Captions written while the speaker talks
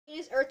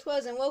is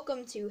Earthwas, and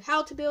welcome to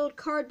How to Build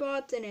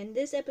Cardbots. And in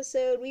this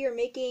episode, we are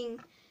making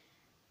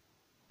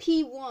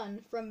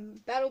P1 from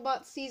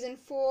Battlebots Season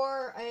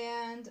 4.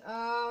 And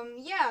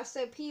yeah,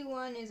 so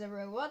P1 is a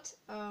robot.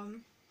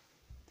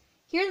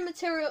 Here's the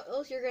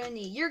materials you're gonna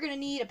need. You're gonna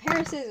need a pair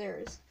of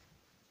scissors,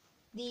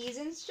 these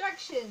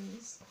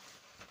instructions,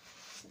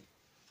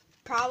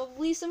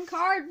 probably some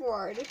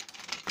cardboard,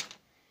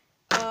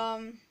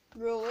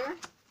 ruler,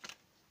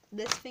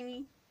 this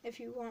thingy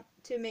if you want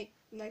to make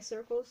nice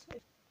circles,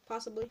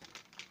 possibly.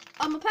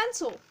 A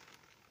pencil,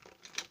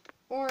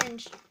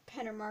 orange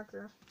pen or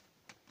marker,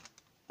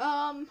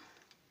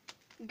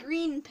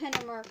 green pen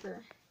or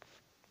marker,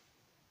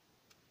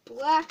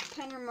 black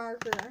pen or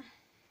marker,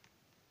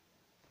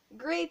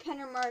 gray pen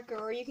or marker,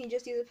 or you can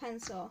just use a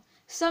pencil.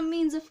 Some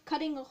means of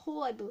cutting a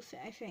hole, I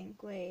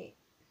think. Wait.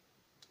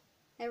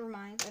 Never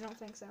mind, I don't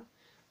think so.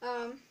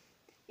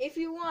 If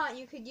you want,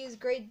 you could use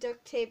gray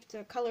duct tape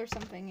to color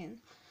something in.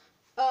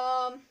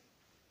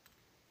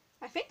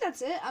 I think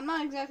that's it. I'm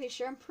not exactly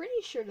sure. I'm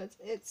pretty sure that's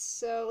it.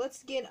 So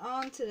let's get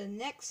on to the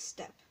next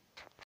step.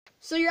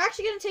 So you're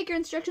actually going to take your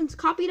instructions,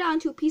 copy it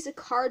onto a piece of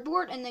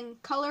cardboard, and then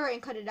color it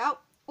and cut it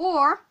out.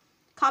 Or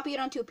copy it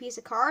onto a piece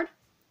of card,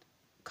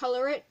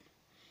 color it,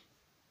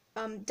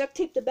 duct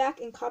tape the back,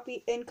 and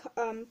copy and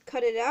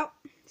cut it out.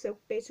 So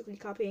basically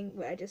copying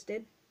what I just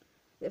did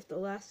with the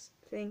last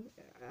thing,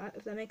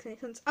 if that makes any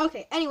sense.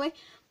 Okay, anyway.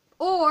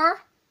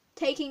 Or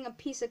taking a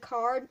piece of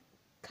card,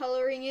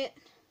 coloring it,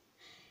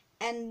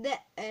 and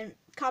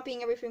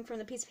copying everything from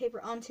the piece of paper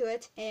onto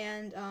it,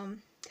 and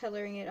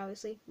coloring it,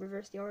 obviously,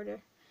 reverse the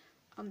order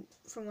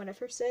from what I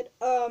first said,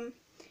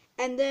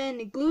 and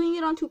then gluing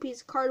it onto a piece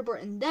of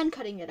cardboard and then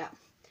cutting it out.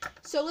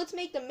 So let's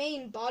make the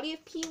main body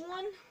of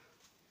P1,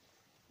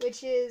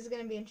 which is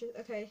going to be interesting.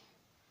 Okay,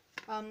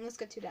 let's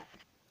get to that.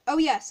 Oh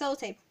yeah,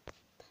 sellotape.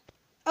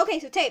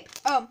 Okay, so tape.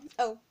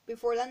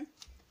 Before then,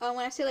 when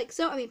I say like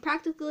so, I mean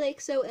practically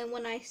like so, and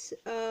when I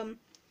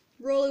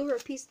roll over a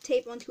piece of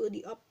tape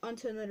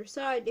onto another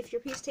side. If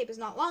your piece of tape is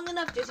not long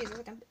enough, just use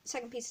a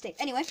second piece of tape.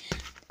 Anyway,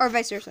 or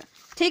vice versa.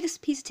 Take a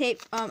piece of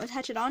tape,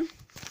 attach it on.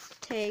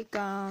 Take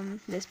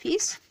this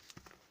piece,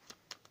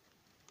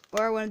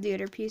 or one of the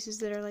other pieces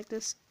that are like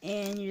this,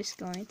 and you're just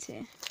going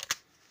to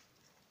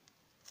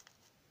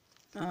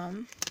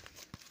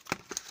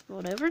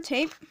fold over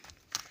tape.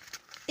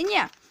 And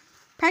yeah,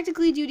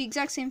 practically do the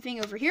exact same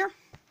thing over here.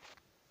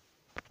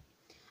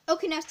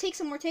 Okay, now take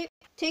some more tape.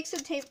 Take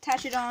some tape,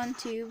 attach it on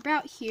to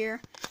about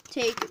here.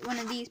 Take one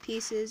of these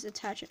pieces,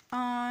 attach it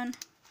on.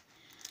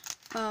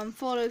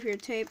 Fold over your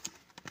tape.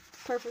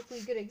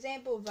 Perfectly good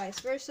example of vice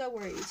versa,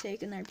 where you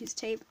take another piece of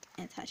tape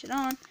and attach it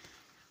on.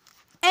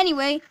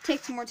 Anyway,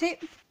 take some more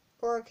tape.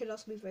 Or it could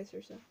also be vice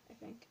versa, I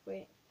think.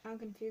 Wait, I'm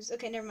confused.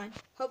 Okay, never mind.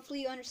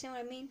 Hopefully you understand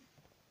what I mean.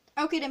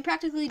 Okay, then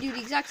practically do the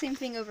exact same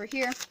thing over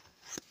here.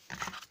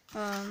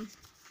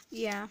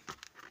 Yeah.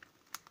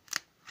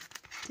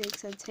 Take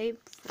some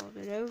tape, fold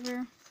it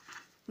over.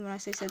 When I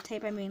say said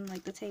tape, I mean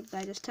like the tape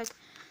that I just took.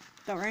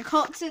 But we're gonna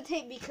call it said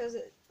tape because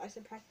I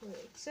said practically.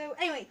 So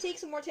anyway, take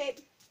some more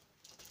tape.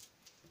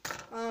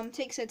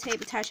 Take said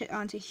tape, attach it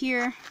onto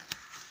here.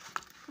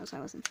 I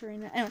wasn't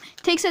inferring that. Anyway,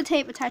 take said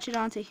tape, attach it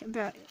onto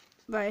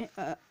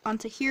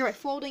onto here by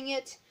folding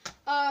it.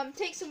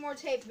 Take some more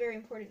tape. Very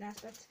important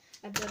aspect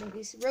of building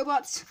these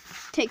robots.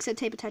 Take said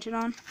tape, attach it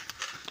on.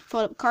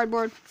 Fold up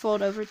cardboard.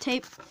 Fold over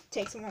tape.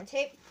 Take some more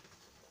tape.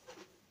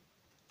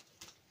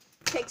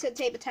 Take said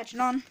tape, attach it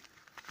on.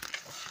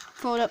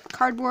 Fold up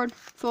cardboard,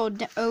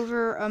 fold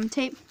over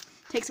tape,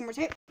 take some more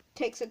tape,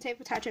 take some tape,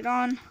 attach it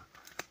on,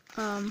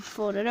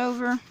 fold it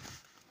over.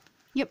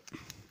 Yep.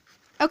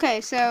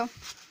 Okay, so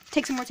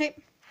take some more tape.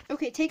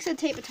 Okay, take some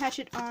tape, attach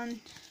it on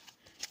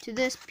to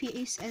this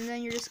piece, and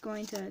then you're just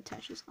going to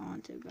attach this on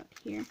to about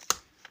here.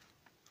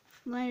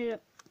 Line it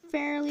up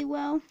fairly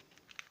well,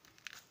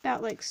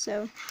 about like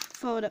so.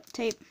 Fold up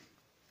tape,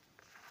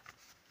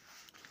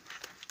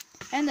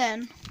 and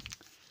then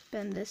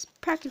bend this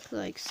practically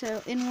like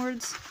so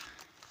inwards.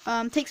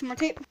 Take some more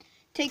tape.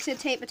 Take some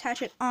tape,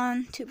 attach it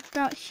on to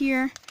about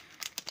here.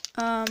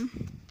 Gonna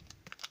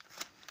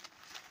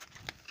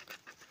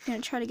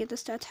try to get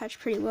this to attach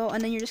pretty well,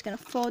 and then you're just gonna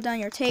fold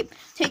down your tape.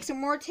 Take some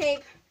more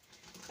tape.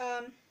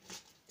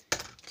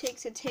 Take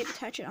some tape,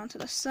 attach it onto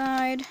the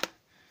side.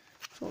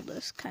 Fold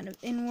this kind of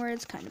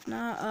inwards, kind of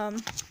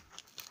not.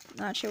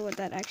 Not sure what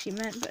that actually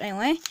meant, but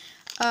anyway.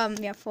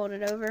 Yeah, fold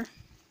it over.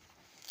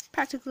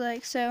 Practically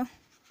like so.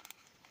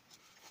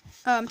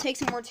 Take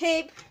some more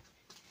tape.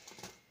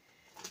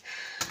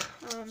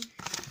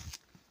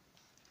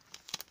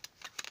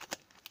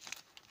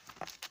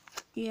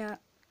 Yeah,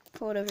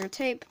 fold over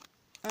tape.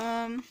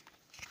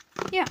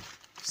 Yeah.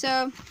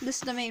 So this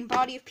is the main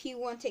body of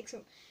P1. Take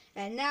some,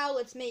 and now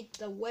let's make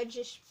the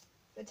wedge-ish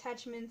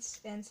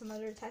attachments and some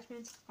other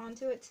attachments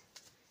onto it.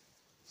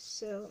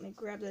 So let me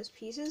grab those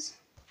pieces.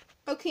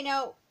 Okay,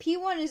 now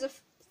P1 is a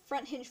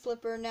front hinge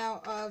flipper.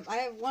 Now, I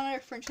have one other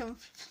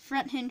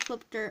front hinge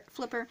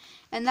flipper,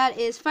 and that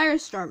is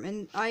Firestorm.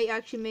 And I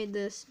actually made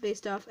this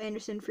based off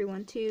Anderson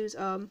 312's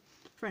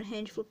front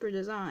hinge flipper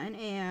design,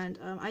 and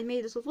I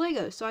made this with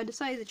Legos, so I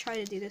decided to try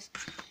to do this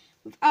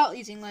without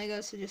using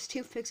Legos, so just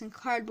toothpicks and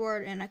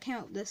cardboard, and I came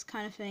up with this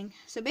kind of thing.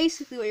 So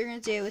basically what you're going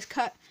to do is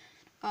cut,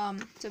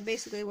 so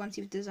basically once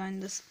you've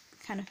designed this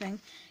kind of thing,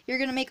 you're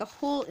going to make a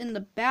hole in the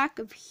back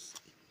of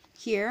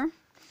here,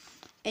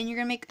 and you're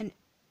going to make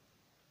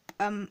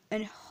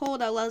a hole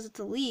that allows it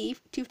to leave,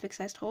 toothpick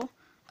sized hole,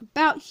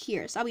 about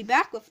here. So I'll be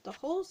back with the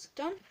holes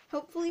done,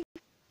 hopefully.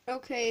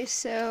 Okay,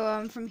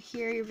 so from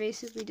here you're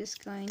basically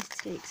just going to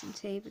take some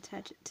tape,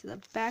 attach it to the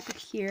back of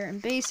here,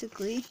 and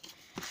basically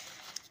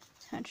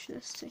attach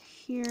this to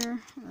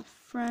here on the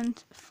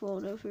front,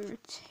 fold over your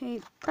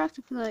tape,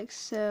 practically like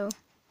so.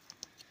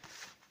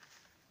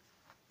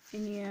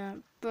 And yeah,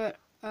 but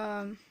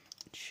it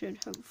should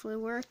hopefully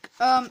work.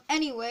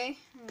 Anyway,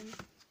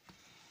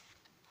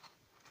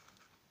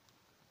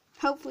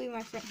 hopefully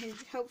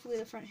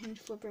the front hinge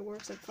flipper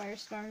works like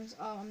Firestorm's.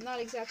 I'm not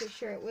exactly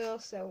sure it will,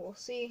 so we'll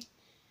see.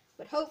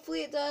 But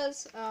hopefully it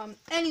does.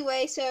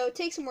 Anyway, so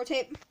take some more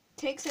tape.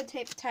 Take some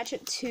tape, attach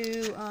it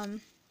to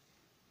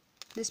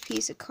this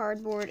piece of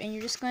cardboard, and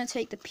you're just going to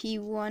take the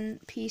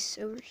P1 piece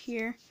over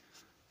here,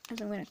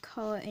 as I'm going to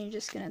call it, and you're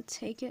just going to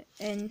take it,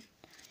 and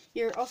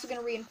you're also going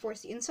to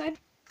reinforce the inside,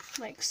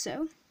 like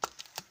so.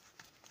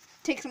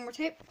 Take some more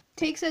tape.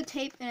 Take said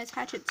tape and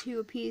attach it to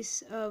a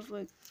piece of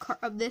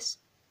this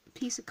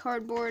piece of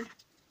cardboard.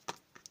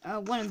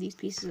 One of these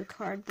pieces of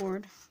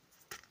cardboard.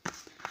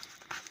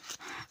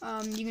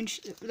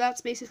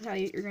 That's basically how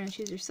you're going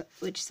to choose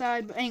which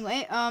side. But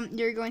anyway,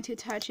 you're going to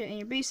attach it, and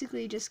you're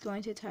basically just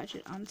going to attach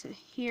it onto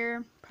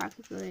here,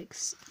 practically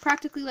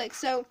like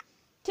so.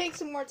 Take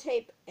some more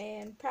tape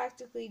and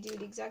practically do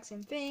the exact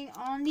same thing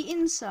on the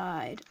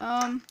inside.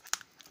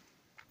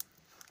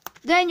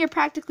 Then you're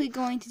practically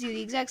going to do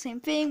the exact same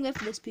thing with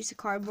this piece of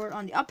cardboard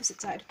on the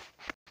opposite side.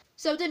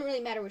 So it didn't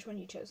really matter which one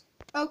you chose.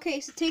 Okay,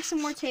 so take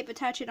some more tape,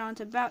 attach it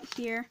onto about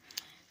here.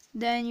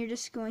 Then you're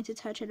just going to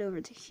attach it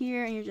over to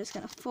here, and you're just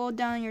going to fold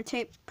down your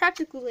tape,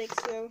 practically like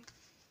so.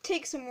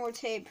 Take some more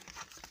tape.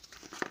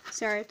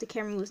 Sorry if the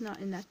camera was not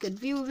in that good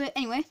view of it.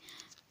 Anyway,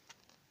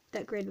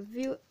 that great of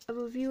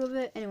a view of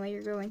it. Anyway,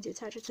 you're going to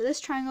attach it to this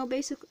triangle,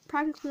 basically,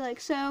 practically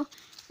like so.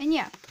 And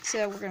yeah,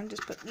 so we're going to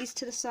just put these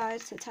to the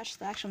sides to attach to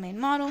the actual main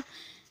model.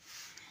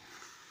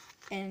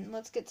 And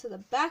let's get to the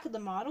back of the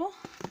model.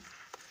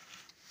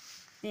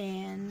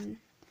 And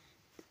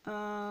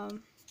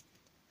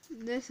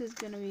this is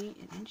going to be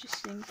an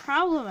interesting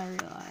problem, I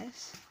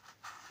realize.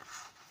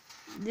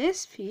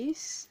 This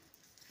piece,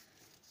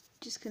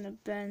 just going to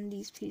bend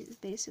these pieces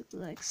basically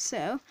like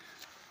so.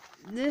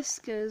 This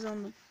goes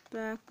on the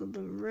back of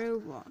the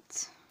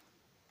robot.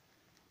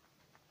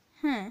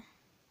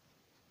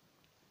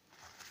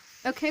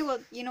 Okay, well,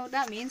 you know what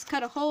that means.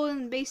 Cut a hole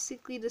in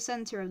basically the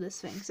center of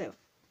this thing. So,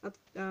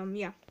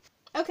 yeah.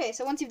 Okay,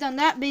 so once you've done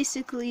that,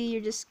 basically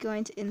you're just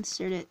going to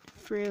insert it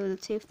through with a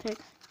toothpick.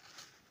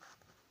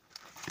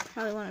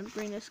 Probably want to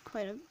bring this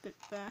quite a bit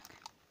back.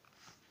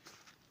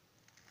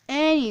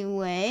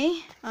 Anyway,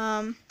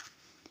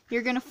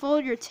 you're going to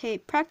fold your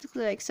tape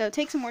practically like so.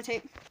 Take some more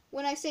tape.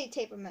 When I say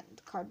tape, I meant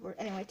the cardboard.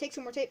 Anyway, take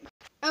some more tape.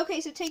 Okay,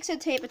 so take said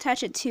tape,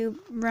 attach it to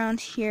around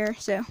here.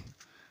 So,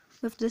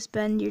 with this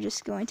bend, you're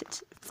just going to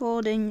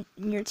fold in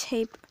your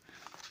tape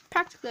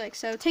practically like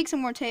so. Take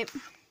some more tape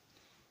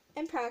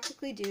and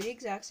practically do the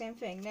exact same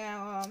thing.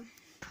 Now,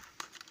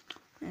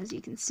 as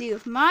you can see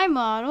with my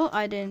model,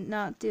 I did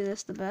not do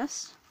this the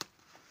best.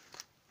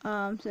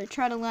 So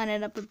try to line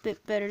it up a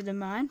bit better than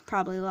mine.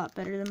 Probably a lot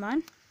better than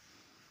mine.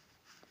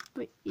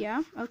 But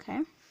yeah,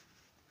 okay.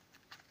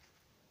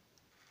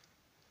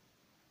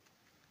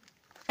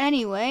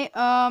 Anyway,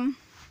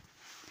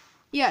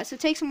 yeah, so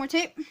take some more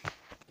tape.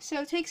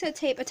 So take that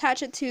tape,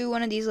 attach it to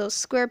one of these little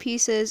square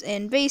pieces,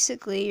 and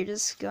basically you're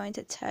just going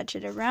to attach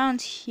it around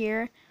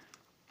here.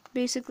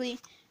 Basically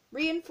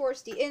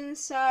reinforce the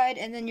inside,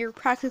 and then you're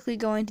practically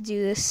going to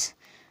do this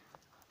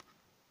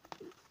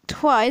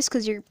twice,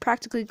 because you're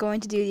practically going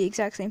to do the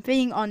exact same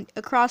thing on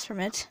across from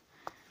it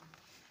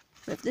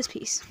with this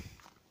piece.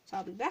 So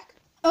I'll be back.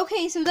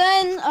 Okay, so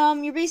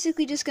then you're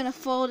basically just gonna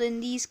fold in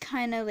these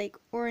kind of like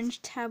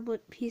orange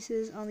tablet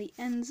pieces on the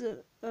ends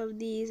of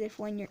these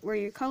where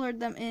you colored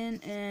them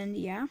in, and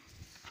yeah.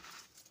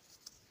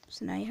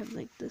 So now you have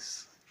like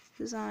this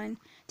design.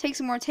 Take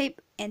some more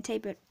tape and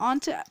tape it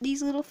onto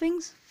these little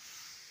things.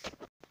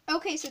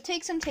 Okay, so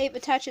take some tape,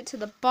 attach it to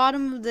the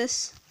bottom of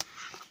this,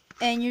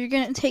 and you're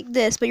gonna take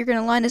this, but you're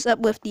gonna line this up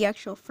with the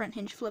actual front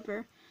hinge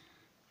flipper.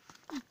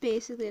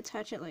 Basically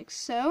attach it like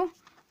so.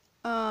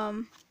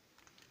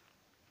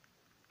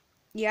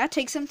 Yeah,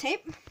 take some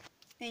tape,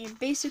 and you're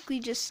basically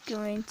just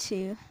going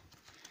to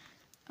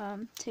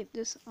tape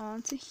this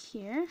onto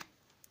here.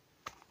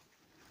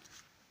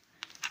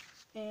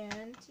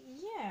 And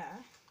yeah,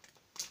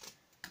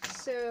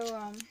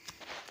 so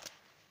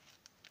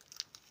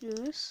do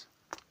this.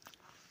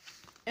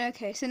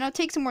 Okay, so now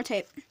take some more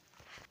tape.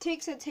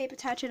 Take some tape,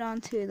 attach it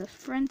onto the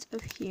front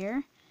of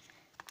here,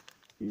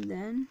 and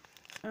then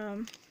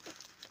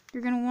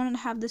you're gonna want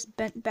to have this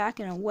bent back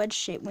in a wedge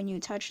shape when you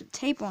attach the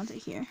tape onto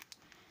here.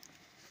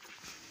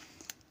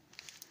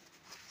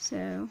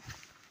 So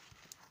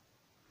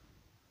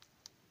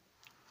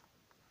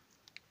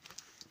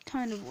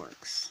kind of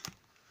works.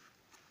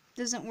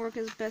 Doesn't work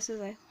as best as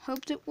I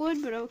hoped it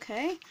would, but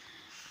okay.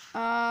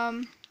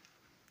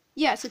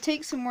 Yeah, so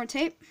take some more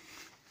tape.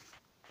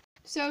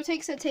 So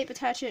take some tape,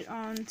 attach it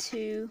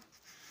onto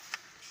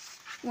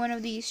one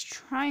of these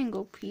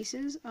triangle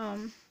pieces.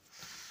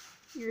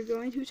 You're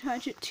going to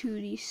attach it to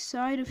the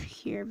side of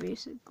here,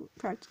 basically,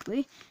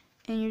 practically,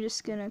 and you're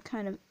just gonna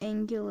kind of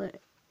angle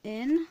it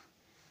in,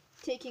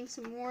 taking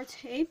some more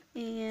tape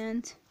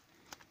and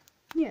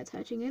yeah,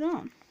 attaching it on.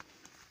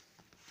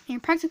 And you're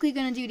practically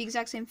gonna do the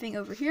exact same thing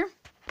over here.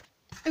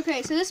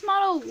 Okay, so this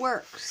model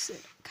works,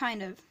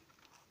 kind of.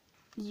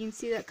 You can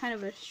see that kind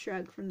of a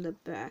shrug from the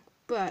back,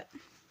 but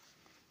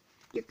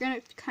you're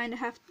gonna kind of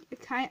have.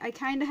 I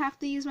kind of have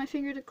to use my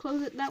finger to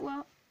close it that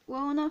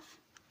well enough.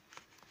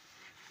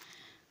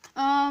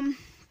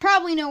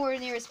 Probably nowhere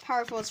near as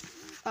powerful as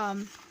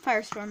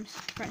Firestorm's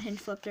front hinge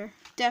flipper.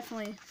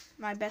 Definitely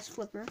my best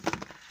flipper,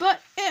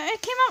 but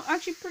it came out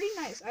actually pretty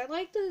nice. I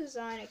like the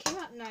design. It came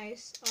out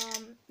nice.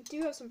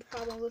 Do have some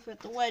problems with it.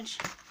 The wedge,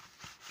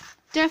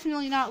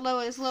 definitely not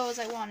as low as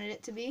I wanted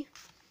it to be.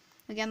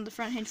 Again, the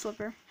front hinge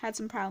flipper had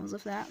some problems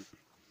with that.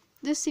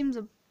 This seems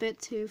a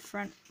bit too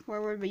front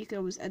forward, but you could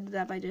always edit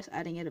that by just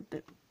adding it a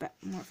bit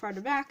more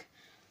farther back.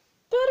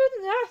 But other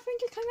than that, I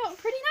think it came out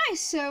pretty nice.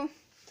 So,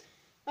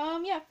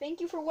 yeah, thank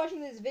you for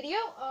watching this video.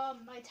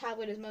 My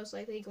tablet is most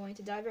likely going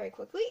to die very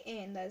quickly,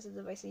 and that is the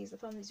device I use to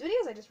film these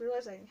videos. I just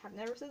realized I have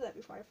never said that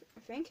before, I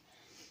think.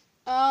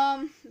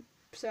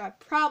 So I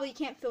probably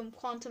can't film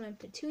Quantum and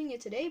Petunia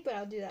today, but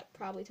I'll do that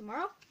probably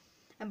tomorrow.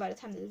 And by the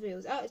time this video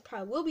is out, it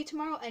probably will be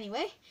tomorrow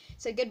anyway.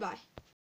 So goodbye.